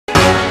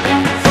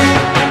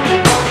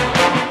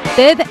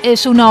TED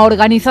es una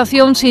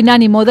organización sin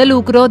ánimo de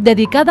lucro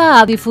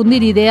dedicada a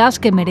difundir ideas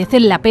que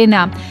merecen la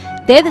pena.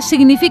 TED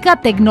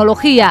significa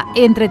tecnología,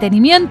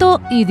 entretenimiento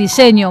y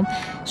diseño.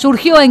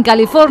 Surgió en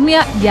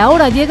California y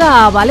ahora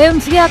llega a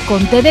Valencia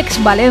con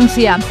TEDx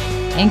Valencia.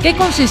 ¿En qué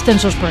consisten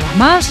sus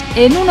programas?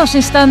 En unos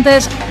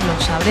instantes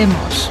lo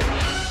sabremos.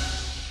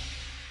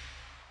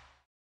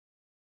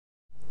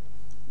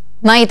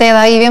 Maite,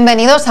 David,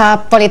 bienvenidos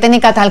a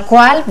Politécnica tal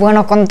cual.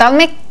 Bueno,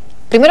 contadme,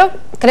 primero,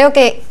 creo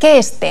que, ¿qué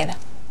es TED?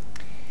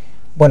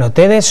 Bueno,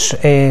 TED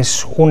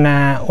es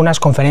unas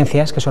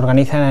conferencias que se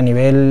organizan a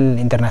nivel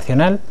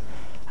internacional.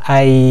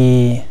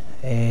 Se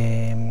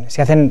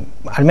hacen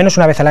al menos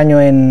una vez al año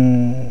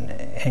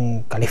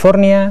en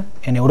California,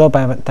 en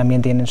Europa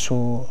también tienen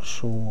su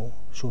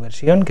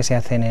versión, que se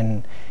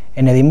hacen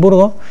en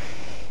Edimburgo.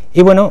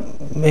 Y bueno,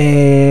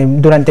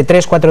 durante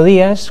 3-4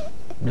 días,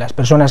 las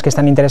personas que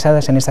están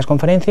interesadas en estas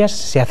conferencias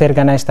se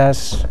acercan a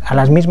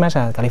las mismas,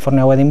 a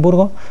California o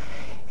Edimburgo,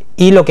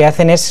 y lo que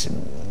hacen es,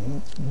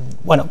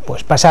 bueno,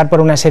 pues pasar por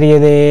una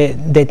serie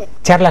de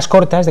charlas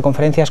cortas, de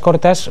conferencias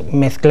cortas,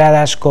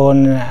 mezcladas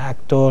con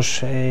actos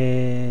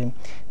de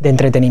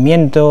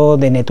entretenimiento,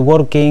 de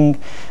networking,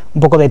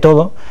 un poco de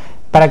todo,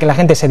 para que la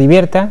gente se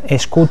divierta,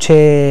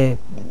 escuche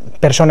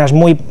personas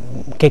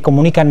que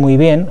comunican muy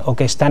bien o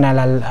que están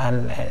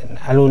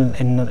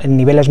en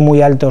niveles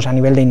muy altos a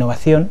nivel de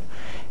innovación,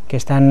 que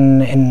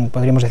están,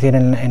 podríamos decir,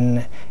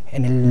 en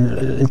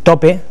el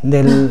tope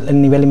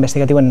del nivel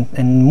investigativo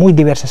en muy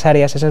diversas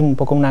áreas. Esa es un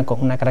poco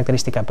una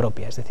característica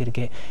propia, es decir,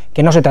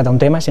 que no se trata un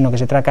tema, sino que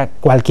se trata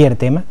cualquier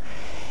tema,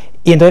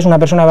 y entonces una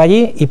persona va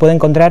allí y puede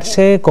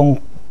encontrarse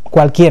con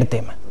cualquier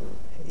tema,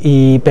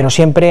 pero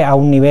siempre a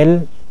un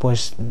nivel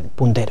pues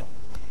puntero.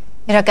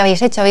 Mira, ¿qué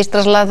habéis hecho? ¿Habéis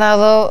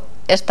trasladado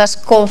estas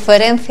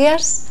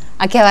conferencias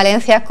aquí a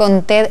Valencia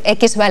con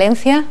TEDx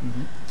Valencia?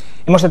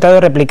 Hemos tratado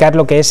de replicar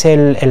lo que es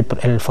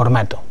el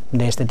formato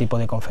de este tipo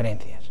de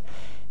conferencias.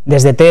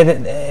 Desde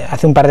TED,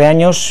 hace un par de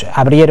años,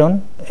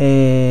 abrieron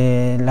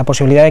la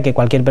posibilidad de que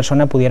cualquier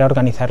persona pudiera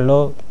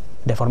organizarlo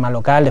de forma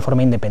local, de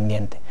forma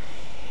independiente,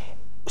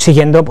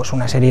 siguiendo pues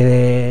una serie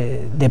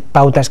de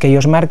pautas que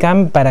ellos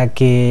marcan para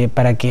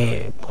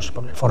que pues,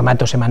 el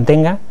formato se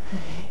mantenga,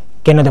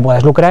 que no te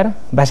puedas lucrar,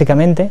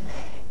 básicamente,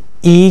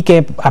 y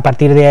que a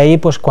partir de ahí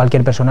pues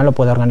cualquier persona lo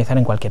pueda organizar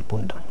en cualquier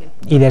punto.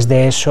 Y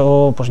desde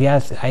eso pues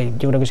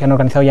yo creo que se han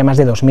organizado ya más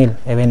de 2000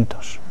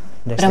 eventos.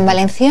 ¿Pero en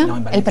Valencia? No,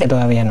 en Valencia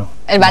todavía no.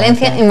 En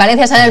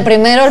Valencia sale el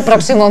primero, el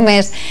próximo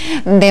mes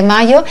de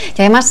mayo.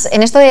 Y además,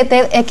 en esto de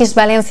TEDx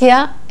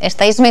Valencia,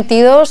 estáis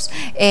metidos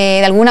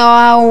de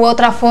alguna u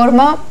otra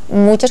forma,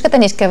 muchos que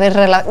tenéis que ver,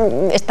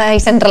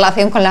 estáis en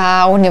relación con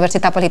la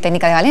Universidad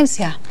Politécnica de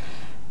Valencia.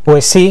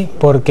 Pues sí,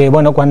 porque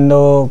bueno,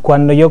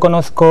 cuando yo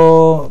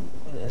conozco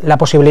la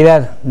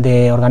posibilidad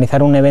de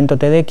organizar un evento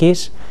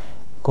TEDx,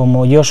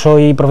 como yo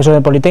soy profesor de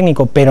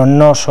Politécnico, pero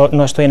no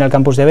estoy en el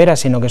campus de Vera,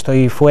 sino que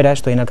estoy fuera,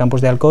 estoy en el campus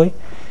de Alcoy,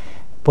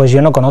 pues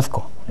yo no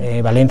conozco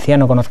Valencia,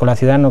 no conozco la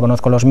ciudad, no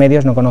conozco los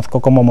medios, no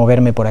conozco cómo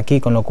moverme por aquí,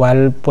 con lo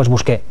cual pues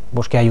busqué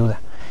ayuda.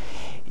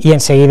 Y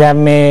enseguida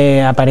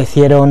me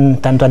aparecieron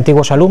tanto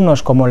antiguos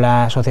alumnos como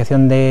la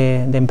Asociación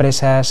de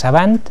Empresas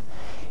Avant,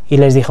 y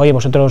les dije, oye,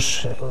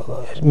 vosotros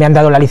me han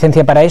dado la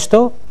licencia para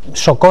esto,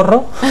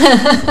 socorro,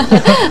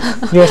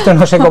 yo esto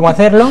no sé cómo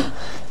hacerlo,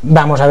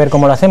 vamos a ver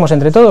cómo lo hacemos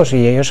entre todos,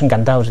 y ellos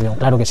encantados. Digo,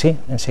 claro que sí,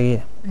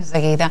 enseguida.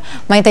 Enseguida.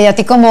 Maite, ¿y a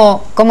ti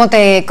cómo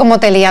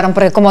te liaron?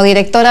 Porque como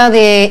directora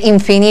de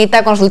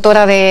Infinita,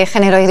 consultora de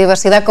género y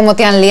diversidad, ¿cómo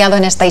te han liado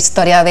en esta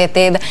historia de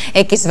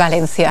TEDx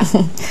Valencia?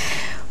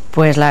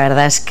 Pues la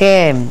verdad es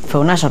que fue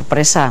una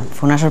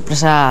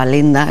sorpresa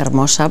linda,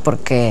 hermosa,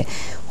 porque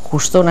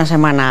justo una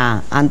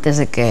semana antes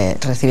de que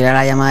recibiera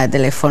la llamada de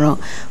teléfono,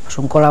 pues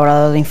un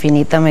colaborador de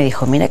Infinita me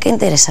dijo, mira qué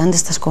interesante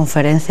estas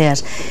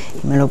conferencias,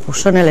 y me lo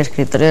puso en el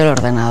escritorio del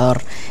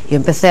ordenador. Yo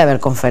empecé a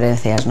ver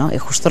conferencias, ¿no? Y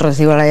justo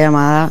recibo la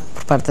llamada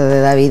por parte de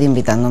David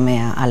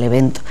invitándome al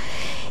evento.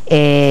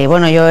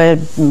 Bueno, yo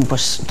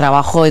pues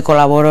trabajo y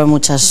colaboro en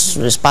muchos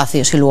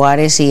espacios y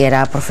lugares, y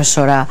era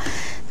profesora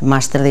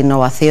máster de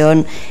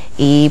innovación,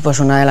 y pues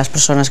una de las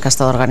personas que ha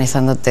estado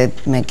organizando TED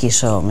me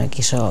quiso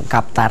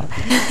captar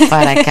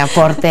para que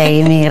aporte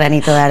ahí mi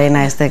granito de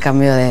arena a este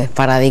cambio de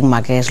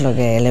paradigma, que es lo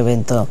que el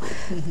evento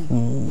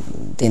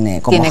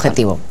tiene como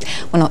objetivo.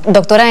 Bueno,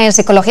 doctora en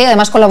psicología y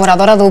además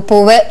colaboradora de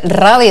UPV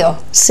Radio.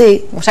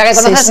 Sí. O sea que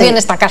conoces bien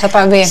esta casa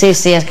también.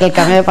 Sí, es que el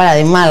cambio de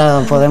paradigma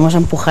lo podemos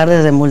empujar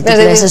desde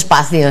múltiples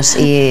espacios,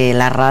 y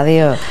la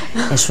radio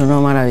es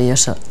uno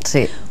maravilloso.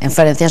 Sí,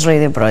 Inferencias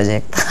Radio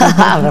Project.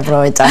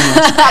 Aprovechamos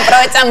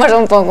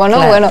un poco, ¿no?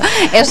 Claro. Bueno,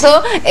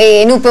 eso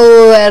en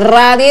UPV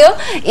Radio,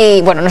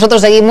 y bueno,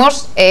 nosotros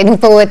seguimos en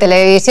UPV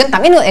Televisión,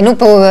 también en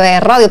UPV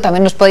Radio,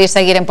 también nos podéis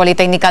seguir en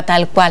Politécnica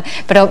tal cual.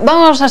 Pero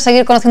vamos a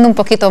seguir conociendo un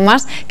poquito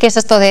más qué es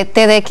esto de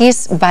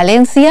TEDx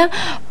Valencia,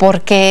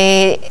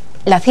 porque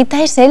la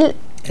cita es el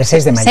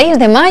 6 de mayo. 6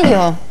 de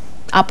mayo.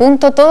 a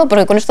punto todo,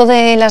 porque con esto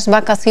de las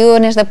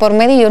vacaciones de por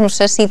medio, yo no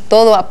sé si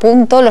todo a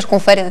punto, los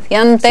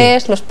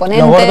conferenciantes, los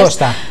ponentes... Lo gordo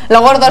está.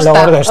 Lo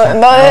gordo está.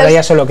 Ahora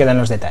ya solo quedan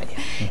los detalles.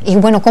 Y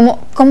bueno,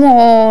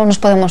 ¿cómo nos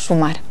podemos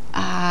sumar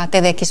a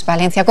TEDx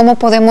Valencia? ¿Cómo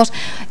podemos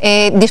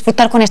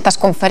disfrutar con estas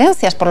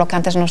conferencias, por lo que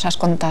antes nos has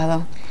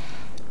contado?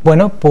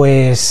 Bueno,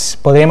 pues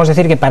podríamos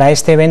decir que para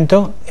este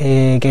evento,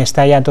 que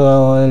está ya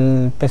todo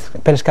el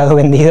pescado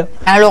vendido...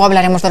 Ahora luego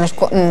hablaremos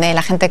de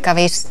la gente que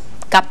habéis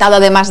captado,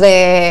 además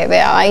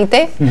de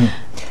Maite.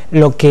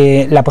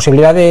 La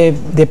posibilidad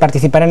de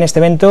participar en este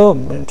evento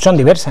son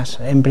diversas.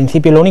 En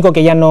principio, lo único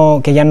que ya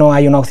no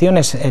hay una opción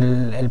es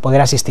el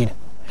poder asistir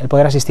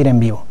en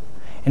vivo,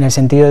 en el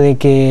sentido de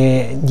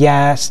que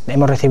ya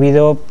hemos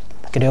recibido,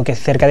 creo que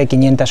cerca de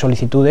 500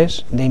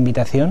 solicitudes de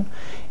invitación,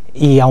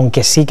 y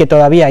aunque sí que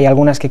todavía hay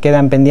algunas que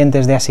quedan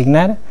pendientes de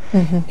asignar,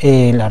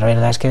 la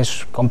verdad es que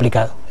es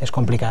complicado.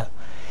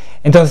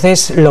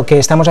 Entonces, lo que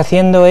estamos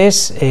haciendo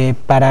es,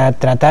 para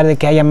tratar de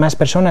que haya más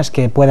personas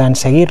que puedan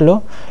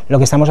seguirlo, lo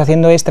que estamos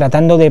haciendo es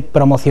tratando de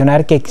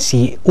promocionar que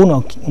si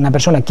una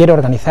persona quiere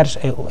organizar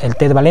el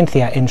TED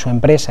Valencia en su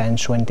empresa, en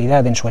su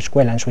entidad, en su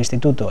escuela, en su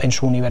instituto, en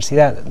su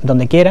universidad,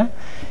 donde quiera,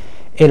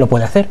 lo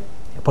puede hacer,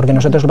 porque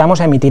nosotros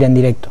vamos a emitir en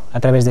directo a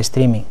través de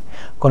streaming,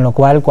 con lo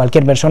cual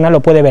cualquier persona lo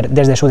puede ver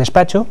desde su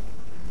despacho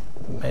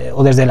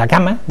o desde la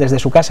cama, desde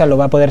su casa lo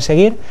va a poder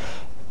seguir.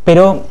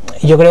 Pero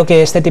yo creo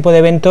que este tipo de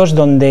eventos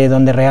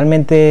donde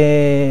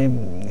realmente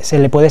se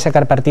le puede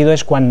sacar partido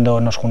es cuando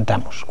nos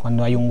juntamos,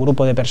 cuando hay un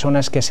grupo de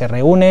personas que se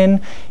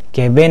reúnen,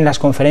 que ven las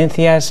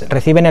conferencias,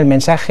 reciben el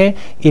mensaje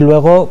y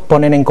luego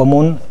ponen en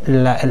común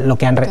lo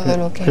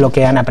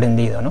que han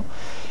aprendido, ¿no?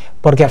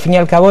 Porque al fin y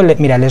al cabo,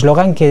 mira, el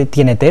eslogan que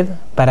tiene TED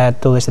para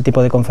todo este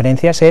tipo de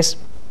conferencias es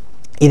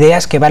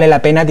ideas que vale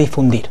la pena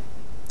difundir.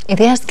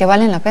 Ideas que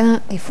valen la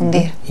pena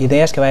difundir.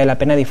 Ideas que vale la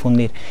pena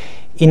difundir.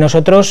 Y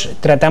nosotros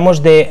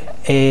tratamos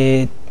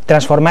de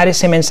transformar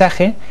ese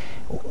mensaje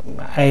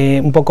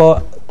un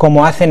poco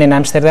como hacen en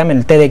Ámsterdam,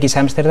 el TEDx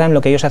Ámsterdam.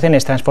 Lo que ellos hacen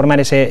es transformar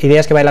esas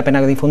ideas que vale la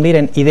pena difundir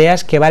en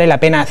ideas que vale la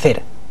pena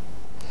hacer,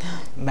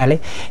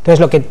 ¿vale?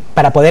 Entonces,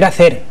 para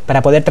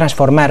poder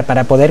transformar,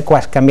 para poder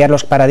cambiar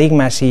los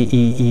paradigmas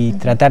y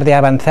tratar de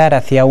avanzar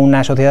hacia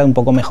una sociedad un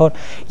poco mejor,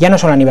 ya no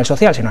solo a nivel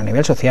social, sino a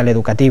nivel social,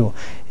 educativo,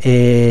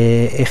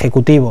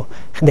 ejecutivo,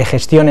 de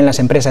gestión en las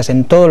empresas,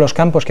 en todos los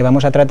campos que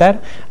vamos a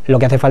tratar, lo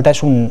que hace falta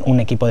es un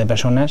equipo de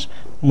personas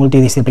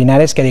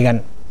multidisciplinares que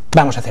digan: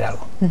 vamos a hacer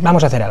algo,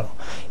 vamos a hacer algo.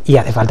 Y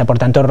hace falta, por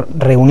tanto,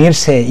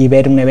 reunirse y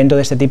ver un evento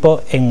de este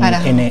tipo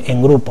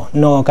en grupo,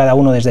 no cada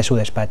uno desde su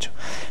despacho.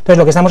 Entonces,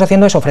 lo que estamos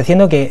haciendo es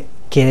ofreciendo que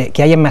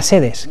haya más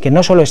sedes, que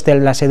no solo esté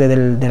la sede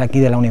de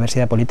aquí de la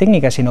Universidad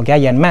Politécnica, sino que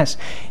hayan más,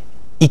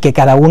 y que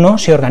cada uno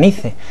se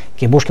organice,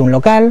 que busque un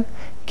local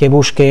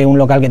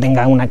que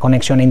tenga una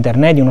conexión a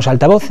internet y unos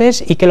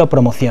altavoces y que lo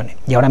promocione.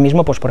 Y ahora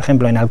mismo, pues por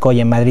ejemplo, en Alcoy,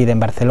 en Madrid, en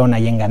Barcelona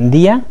y en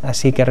Gandía,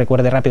 así que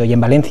recuerde rápido, y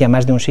en Valencia,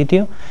 más de un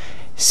sitio,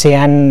 se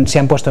han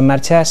puesto en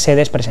marcha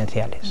sedes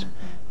presenciales,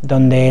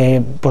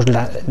 donde pues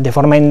de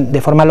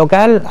forma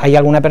local hay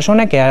alguna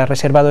persona que ha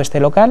reservado este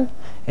local,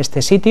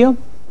 este sitio,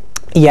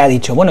 y ha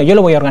dicho: bueno, yo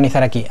lo voy a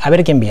organizar aquí, a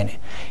ver quién viene,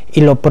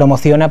 y lo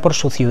promociona por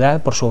su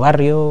ciudad, por su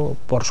barrio,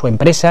 por su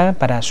empresa,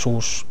 para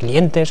sus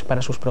clientes,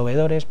 para sus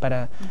proveedores,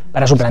 para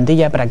su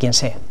plantilla, para quien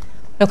sea.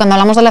 Pero cuando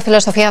hablamos de la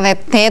filosofía de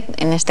TED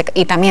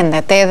y también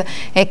de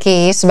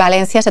TEDx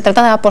Valencia, se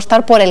trata de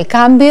apostar por el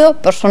cambio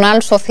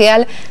personal,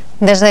 social,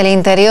 desde el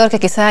interior, que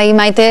quizá ahí,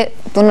 Maite,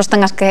 tú nos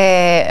tengas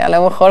que, a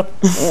lo mejor,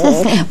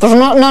 pues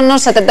no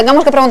sé, te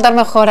tengamos que preguntar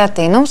mejor a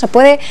ti, ¿no? ¿Se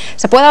puede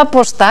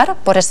apostar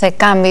por ese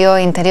cambio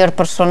interior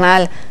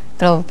personal,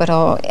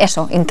 pero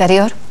eso,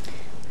 interior?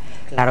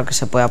 Claro que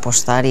se puede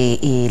apostar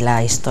y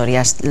la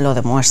historia lo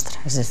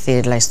demuestra, es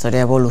decir, la historia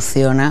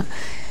evoluciona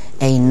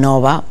e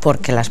innova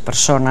porque las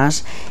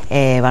personas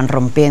van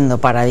rompiendo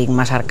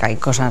paradigmas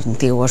arcaicos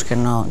antiguos que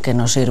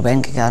no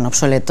sirven, que quedan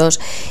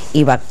obsoletos,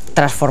 y va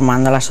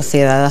transformando la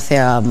sociedad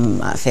hacia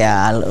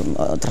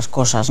otras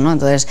cosas, ¿no?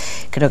 Entonces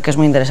creo que es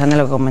muy interesante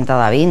lo que comenta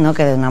David, ¿no?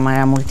 Que de una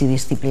manera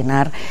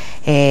multidisciplinar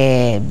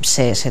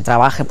se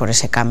trabaje por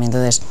ese cambio.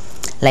 Entonces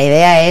la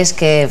idea es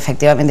que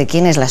efectivamente,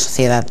 ¿quién es la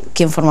sociedad?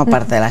 ¿Quién forma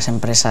parte de las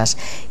empresas?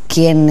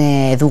 ¿Quién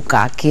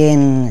educa?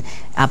 ¿Quién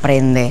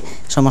aprende?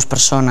 Somos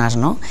personas,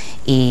 ¿no?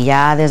 Y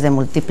ya desde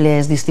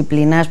múltiples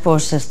disciplinas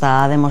pues se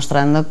está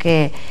demostrando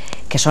que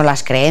son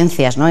las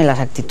creencias, ¿no? Y las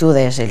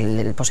actitudes,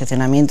 el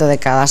posicionamiento de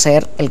cada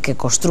ser el que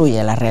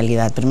construye la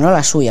realidad, primero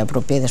la suya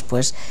propia y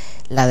después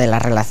la de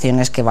las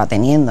relaciones que va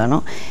teniendo,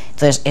 ¿no?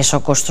 Entonces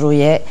eso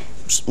construye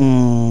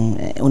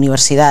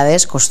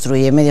universidades,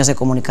 construye medios de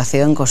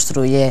comunicación,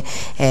 construye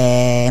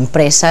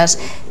empresas,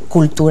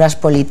 culturas,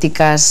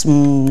 políticas,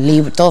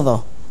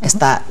 todo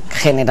está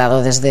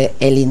generado desde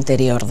el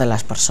interior de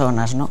las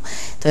personas, ¿no?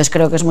 Entonces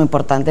creo que es muy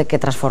importante que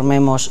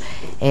transformemos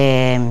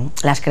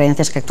las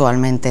creencias que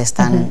actualmente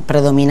están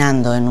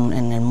predominando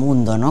en el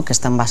mundo, ¿no? Que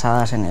están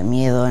basadas en el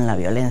miedo, en la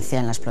violencia,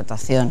 en la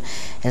explotación,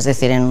 es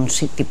decir, en un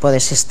tipo de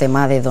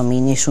sistema de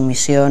dominio y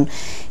sumisión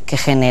que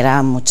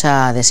genera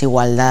mucha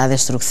desigualdad,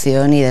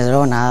 destrucción y desde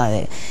luego nada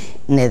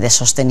de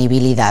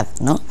sostenibilidad,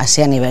 ¿no?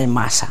 Así a nivel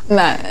masa.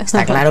 Vale.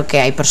 Está claro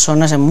que hay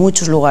personas en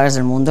muchos lugares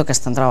del mundo que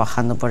están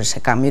trabajando por ese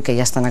cambio y que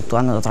ya están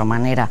actuando de otra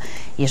manera,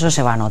 y eso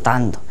se va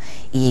notando,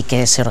 y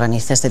que se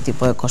organice este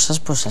tipo de cosas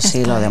pues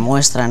así lo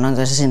demuestra, ¿no?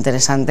 Entonces es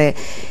interesante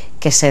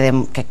que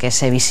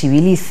se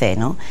visibilice,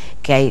 ¿no?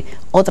 Que hay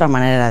otra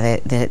manera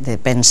de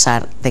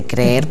pensar, de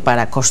creer,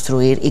 para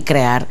construir y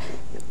crear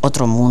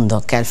otro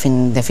mundo, que al fin,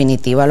 en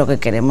definitiva, lo que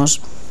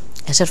queremos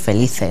es ser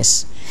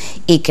felices.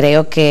 Y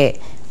creo que,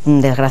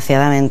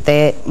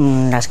 desgraciadamente,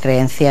 las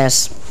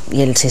creencias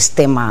y el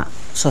sistema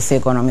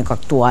socioeconómico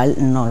actual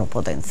no lo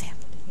potencia.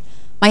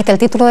 Maite, ¿el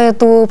título de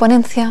tu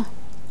ponencia?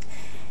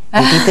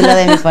 El título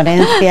de mi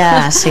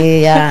ponencia,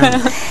 sí,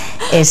 ya,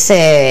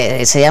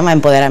 se llama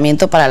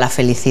Empoderamiento para la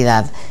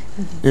felicidad.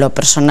 Lo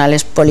personal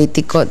es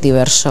político,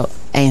 diverso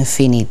e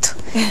infinito.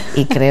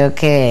 Y creo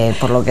que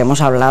por lo que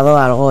hemos hablado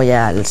algo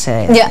ya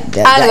se...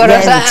 Algo,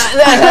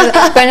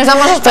 pero nos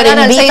vamos a esperar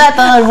al 6, a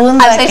todo el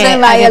mundo al 6 de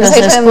mayo, al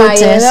 6 de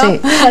mayo, ¿no?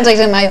 Sí. Al 6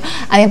 de mayo.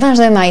 Además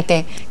de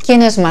Maite,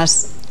 ¿quiénes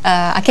más,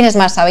 ¿a quiénes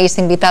más habéis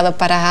invitado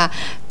para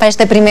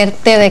este primer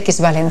TEDx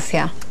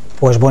Valencia?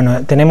 Pues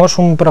bueno, tenemos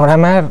un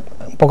programa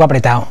un poco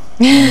apretado.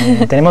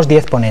 Tenemos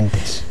 10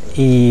 ponentes.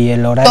 Y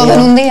el horario... ¿Todo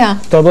en un día?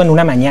 Todo en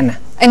una mañana.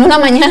 ¿En una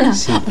mañana?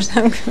 Sí.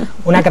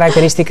 Una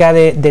característica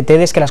de TED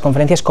es que las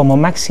conferencias como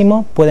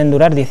máximo pueden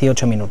durar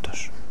 18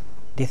 minutos.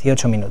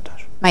 18 minutos.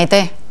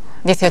 Maite,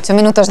 18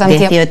 minutos dan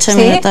tiempo. 18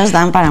 minutos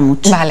dan para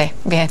mucho. Vale,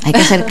 bien. Hay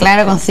que ser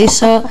claro,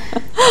 conciso.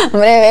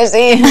 Breve,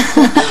 sí.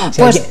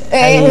 Pues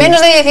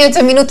menos de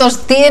 18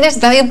 minutos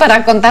tienes, David,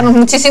 para contarnos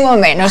muchísimo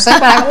menos,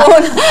 para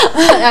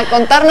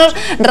contarnos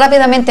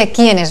rápidamente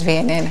quiénes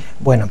vienen.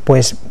 Bueno,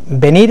 pues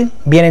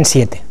vienen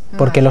 7,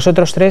 porque los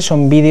otros 3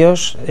 son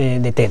vídeos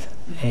de TED.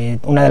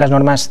 Una de las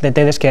normas de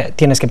TED es que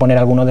tienes que poner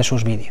alguno de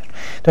sus vídeos.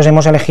 Entonces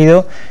hemos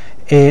elegido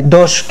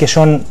 2 que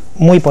son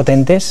muy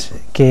potentes,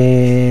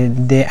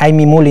 de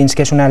Amy Mullins,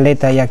 que es una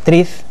atleta y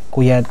actriz,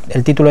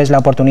 el título es La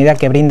oportunidad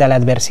que brinda la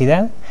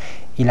adversidad,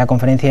 y la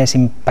conferencia es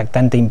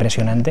impactante,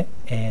 impresionante,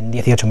 en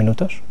 18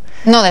 minutos.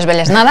 No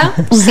desveles nada,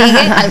 sigue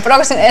al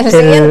próximo, el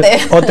siguiente.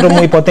 Otro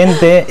muy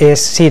potente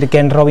es Sir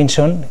Ken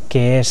Robinson,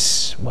 que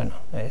es, bueno,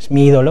 es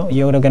mi ídolo.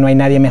 Yo creo que no hay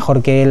nadie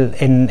mejor que él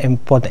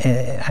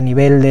a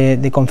nivel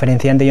de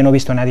conferenciante. Yo no he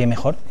visto a nadie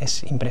mejor,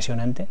 es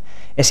impresionante,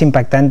 es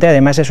impactante.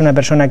 Además es una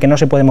persona que no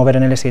se puede mover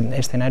en el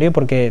escenario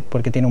porque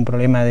tiene un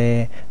problema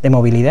de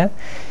movilidad,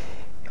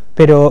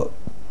 pero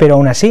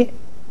aún así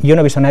yo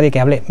no he visto a nadie que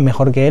hable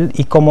mejor que él,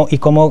 y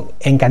cómo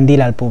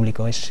encandila al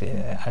público. Es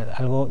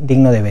algo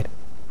digno de ver.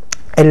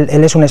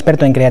 Él es un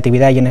experto en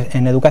creatividad y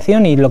en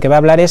educación, y lo que va a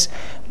hablar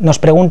nos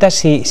pregunta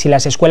si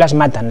las escuelas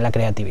matan la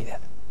creatividad.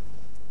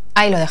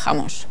 Ahí lo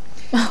dejamos.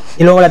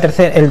 Y luego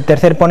el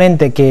tercer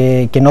ponente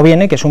que no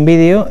viene, que es un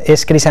vídeo,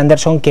 es Chris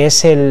Anderson, que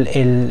es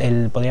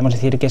podríamos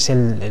decir que es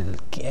el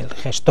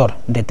gestor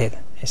de TED,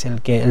 es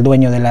el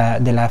dueño de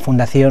la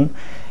fundación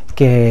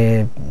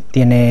que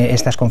tiene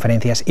estas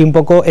conferencias. Y un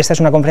poco, esta es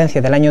una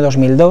conferencia del año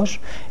 2002,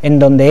 en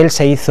donde él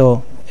se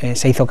hizo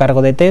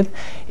cargo de TED,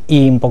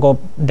 y un poco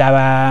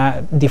daba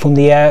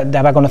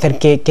a conocer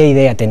qué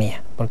idea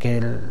tenía,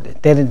 porque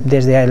TED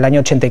desde el año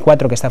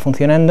 84 que está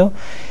funcionando,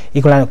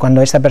 y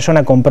cuando esta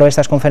persona compró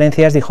estas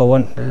conferencias dijo,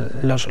 bueno,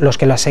 los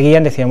que las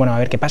seguían decían, bueno, a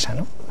ver qué pasa,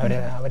 ¿no? A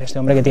ver este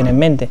hombre que tiene en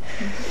mente.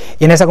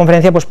 Y en esta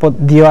conferencia pues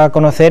dio a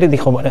conocer,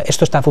 dijo, bueno,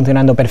 esto está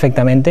funcionando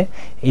perfectamente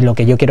y lo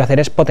que yo quiero hacer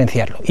es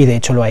potenciarlo, y de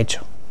hecho lo ha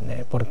hecho,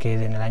 porque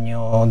en el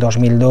año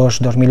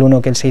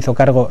 2002-2001 que él se hizo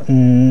cargo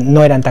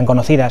no eran tan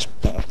conocidas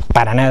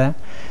para nada,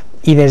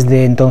 y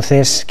desde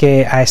entonces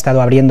que ha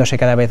estado abriéndose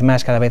cada vez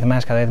más.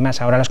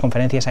 Ahora las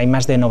conferencias, hay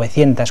más de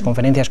 900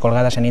 conferencias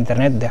colgadas en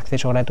internet de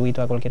acceso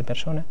gratuito a cualquier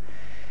persona,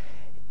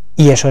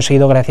 y eso ha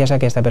sido gracias a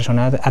que esta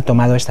persona ha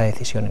tomado esta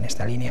decisión en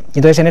esta línea. Y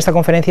entonces en esta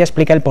conferencia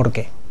explica el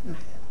porqué.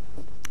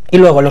 Y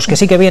luego los que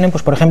sí que vienen,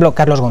 pues por ejemplo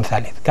Carlos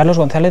González. Carlos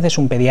González es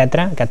un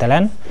pediatra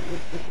catalán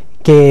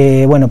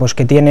que, bueno, pues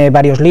que tiene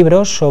varios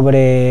libros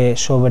sobre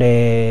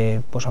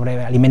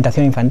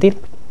alimentación infantil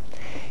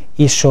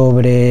y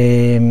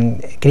sobre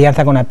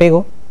crianza con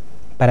apego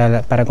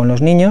para con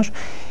los niños,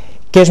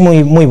 que es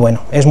muy bueno,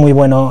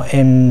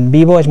 en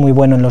vivo, es muy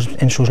bueno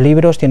en sus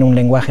libros, tiene un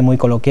lenguaje muy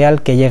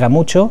coloquial que llega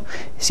mucho,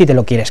 si te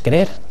lo quieres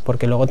creer,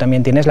 porque luego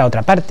también tienes la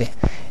otra parte,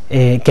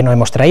 que no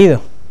hemos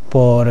traído,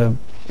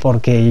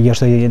 porque yo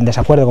estoy en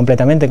desacuerdo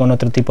completamente con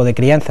otro tipo de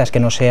crianzas que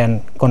no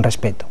sean con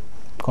respeto.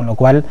 Con lo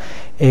cual,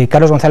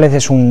 Carlos González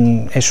es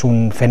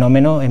un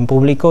fenómeno en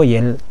público, y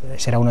él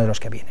será uno de los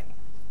que vienen.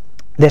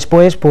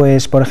 Después,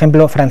 pues, por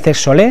ejemplo, Francesc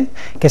Solé,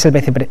 que es el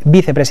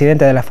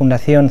vicepresidente de la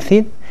Fundación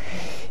CID,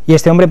 y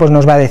este hombre pues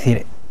nos va a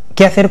decir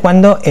qué hacer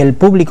cuando el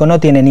público no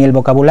tiene ni el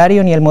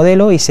vocabulario ni el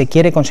modelo y se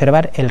quiere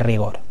conservar el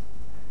rigor.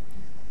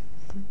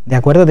 ¿De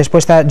acuerdo?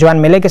 Después está Joan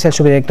Melé, que es el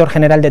subdirector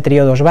general de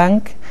Triodos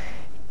Bank,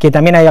 que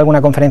también hay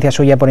alguna conferencia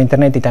suya por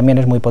internet y también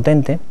es muy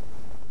potente.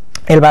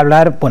 Él va a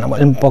hablar, bueno,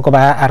 un poco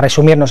va a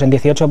resumirnos en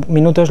 18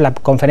 minutos la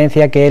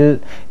conferencia que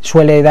él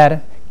suele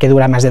dar, que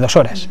dura más de 2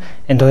 horas.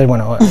 Entonces,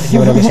 bueno,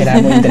 yo creo que será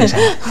muy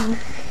interesante.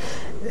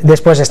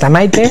 Después está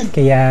Maite,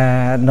 que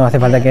ya no hace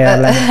falta que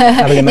hable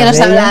más de ella. Ya nos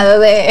ha hablado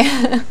de...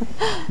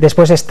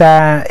 Después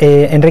está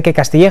Enrique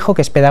Castillejo,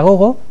 que es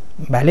pedagogo,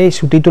 ¿vale? Y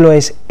su título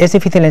es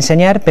difícil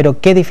enseñar, pero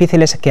qué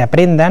difícil es que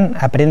aprende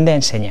a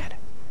enseñar.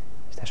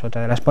 Esta es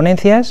otra de las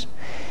ponencias.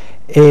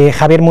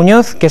 Javier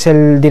Muñoz, que es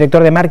el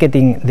director de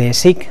marketing de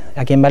SIC,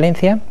 aquí en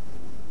Valencia,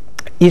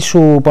 y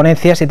su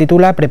ponencia se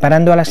titula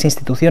Preparando a las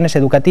instituciones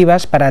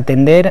educativas para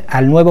atender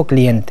al nuevo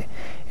cliente,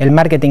 el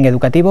marketing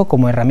educativo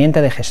como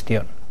herramienta de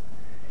gestión.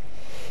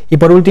 Y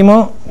por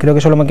último, creo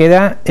que solo me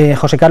queda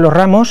José Carlos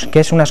Ramos,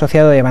 que es un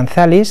asociado de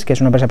Avanzalis, que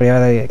es una empresa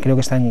privada, creo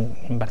que está en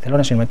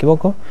Barcelona, si no me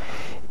equivoco,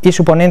 y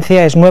su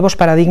ponencia es Nuevos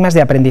paradigmas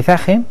de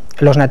aprendizaje,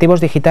 los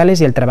nativos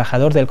digitales y el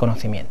trabajador del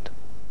conocimiento.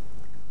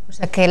 O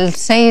sea que el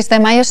 6 de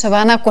mayo se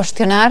van a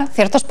cuestionar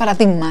ciertos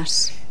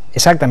paradigmas.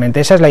 Exactamente,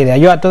 esa es la idea.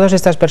 Yo a todas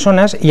estas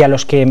personas y a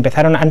los que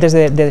empezaron, antes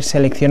de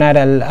seleccionar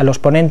a los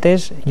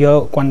ponentes,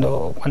 yo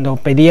cuando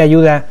pedí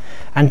ayuda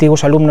a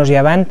antiguos alumnos y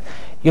Avant,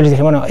 yo les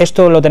dije, bueno,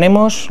 esto lo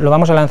tenemos, lo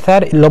vamos a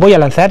lanzar, lo voy a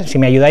lanzar, si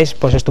me ayudáis,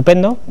 pues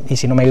estupendo, y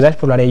si no me ayudáis,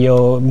 pues lo haré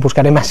yo,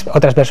 buscaré más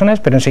otras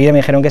personas, pero enseguida me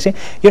dijeron que sí.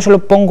 Yo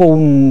solo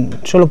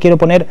quiero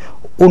poner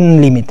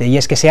un límite, y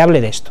es que se hable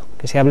de esto,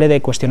 que se hable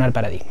de cuestionar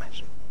paradigmas.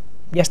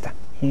 Ya está,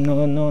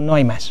 no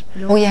hay más.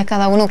 Luego ya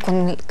cada uno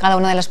con cada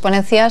una de las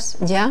ponencias,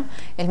 ya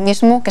el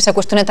mismo, que se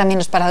cuestione también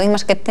los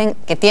paradigmas que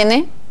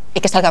tiene y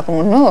que salga con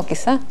un nuevo,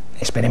 quizá.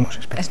 Esperemos.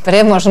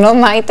 Esperemos, ¿no,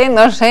 Maite?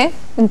 No sé,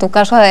 en tu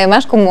caso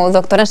además como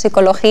doctora en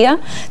psicología,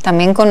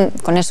 también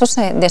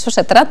de eso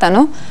se trata,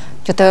 ¿no?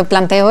 Yo te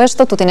planteo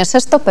esto, tú tienes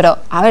esto, pero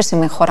a ver si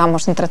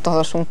mejoramos entre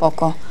todos un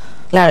poco.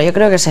 Claro, yo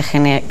creo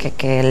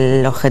que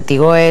el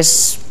objetivo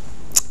es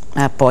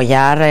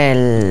apoyar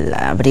el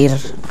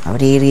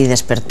abrir y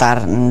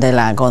despertar de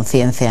la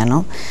conciencia,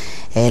 ¿no?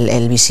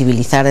 El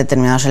visibilizar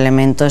determinados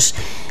elementos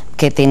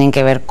que tienen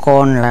que ver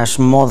con los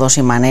modos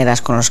y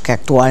maneras con los que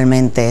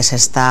actualmente se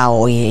está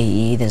hoy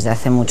y desde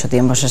hace mucho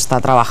tiempo se está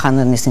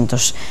trabajando en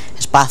distintos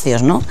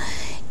espacios, ¿no?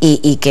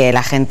 Y que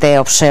la gente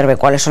observe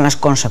cuáles son las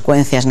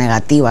consecuencias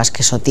negativas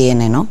que eso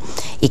tiene, ¿no?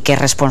 Y que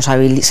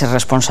se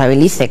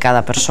responsabilice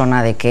cada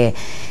persona de que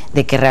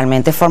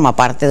realmente forma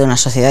parte de una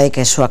sociedad y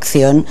que su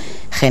acción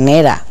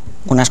genera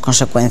unas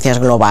consecuencias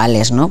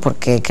globales, ¿no?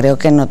 Porque creo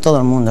que no todo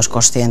el mundo es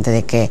consciente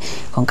de que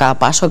con cada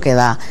paso que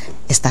da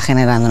está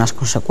generando unas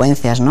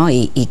consecuencias, ¿no?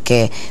 Y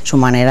que su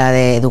manera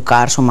de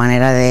educar, su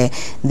manera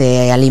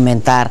de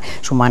alimentar,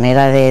 su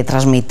manera de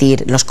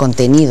transmitir los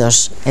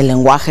contenidos, el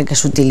lenguaje que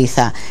se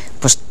utiliza,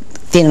 pues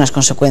tiene unas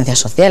consecuencias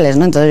sociales,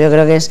 ¿no? Entonces yo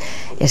creo que es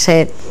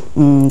ese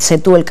sé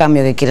tú el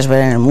cambio que quieres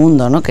ver en el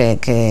mundo, ¿no?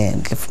 que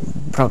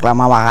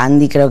proclamaba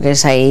Gandhi. Creo que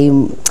es ahí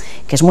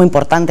que es muy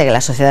importante que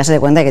la sociedad se dé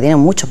cuenta de que tiene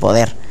mucho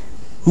poder.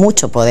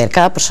 Mucho poder,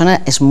 cada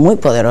persona es muy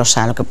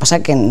poderosa, lo que pasa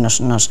es que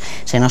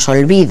se nos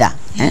olvida,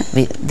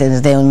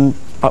 desde un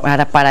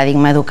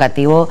paradigma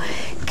educativo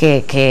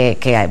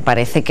que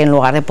parece que en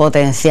lugar de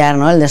potenciar,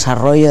 ¿no?, el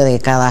desarrollo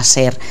de cada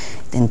ser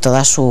en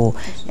toda su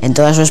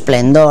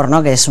esplendor,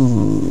 ¿no?, que es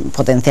un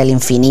potencial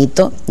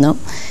infinito, ¿no?,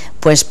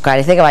 pues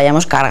parece que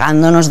vayamos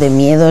cargándonos de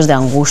miedos, de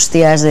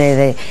angustias,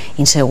 de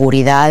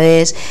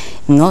inseguridades,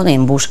 ¿no?,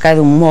 en busca de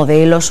un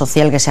modelo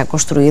social que se ha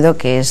construido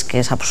que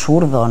es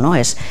absurdo, ¿no?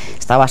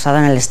 Está basado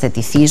en el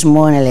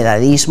esteticismo, en el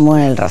edadismo,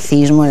 en el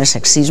racismo, en el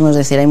sexismo, es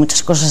decir, hay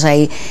muchas cosas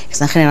ahí que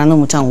están generando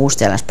mucha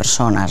angustia a las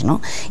personas,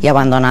 ¿no? Y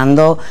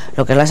abandonando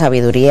lo que es la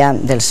sabiduría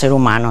del ser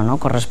humano, ¿no?,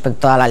 con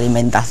respecto a la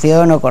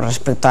alimentación o con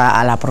respecto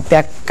a la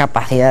propia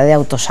capacidad de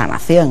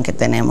autosanación que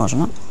tenemos,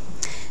 ¿no?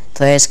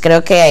 Entonces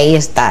creo que ahí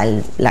está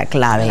la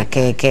clave,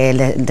 que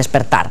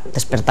despertar,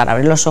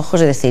 abrir los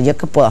ojos y decir yo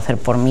qué puedo hacer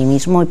por mí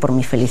mismo y por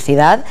mi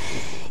felicidad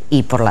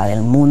y por la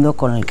del mundo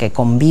con el que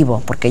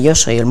convivo, porque yo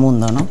soy el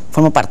mundo, ¿no?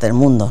 Formo parte del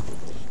mundo.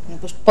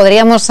 Pues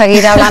podríamos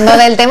seguir hablando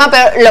del tema,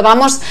 pero lo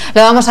vamos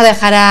a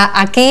dejar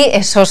aquí,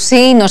 eso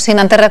sí, no sin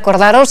antes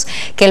recordaros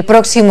que el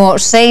próximo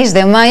 6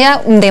 de mayo,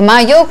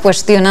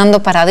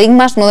 Cuestionando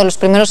Paradigmas, uno de los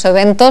primeros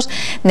eventos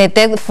de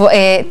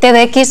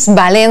TEDx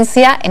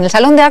Valencia, en el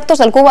Salón de Actos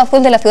del Cubo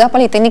Azul de la Ciudad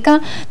Politécnica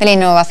de la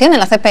Innovación, en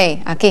la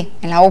CPI, aquí,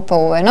 en la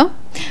UPV,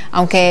 ¿no?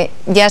 Aunque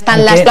ya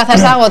están las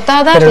plazas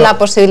agotadas, la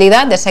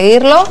posibilidad de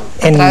seguirlo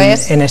a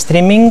través... En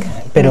streaming,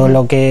 pero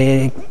lo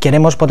que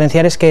queremos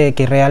potenciar es que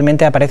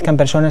realmente aparezcan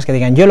personas que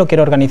digan yo lo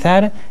quiero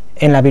organizar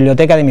en la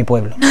biblioteca de mi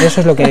pueblo. Eso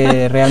es lo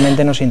que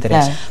realmente nos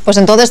interesa. Claro. Pues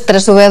entonces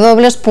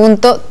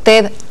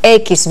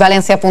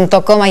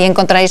www.tedxvalencia.com, ahí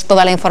encontraréis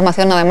toda la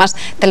información, además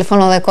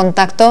teléfono de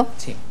contacto.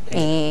 Sí.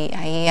 Y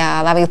ahí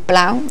a David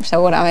Pla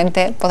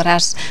seguramente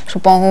podrás,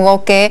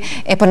 supongo que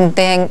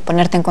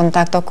ponerte en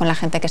contacto con la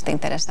gente que esté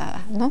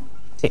interesada, ¿no?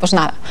 Sí. Pues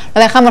nada,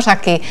 lo dejamos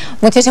aquí.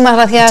 Muchísimas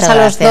gracias a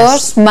los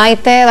dos.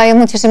 Maite, David,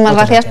 muchísimas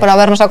gracias por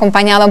habernos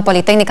acompañado en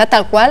Politécnica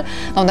Tal Cual,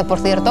 donde por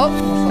cierto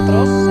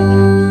nosotros...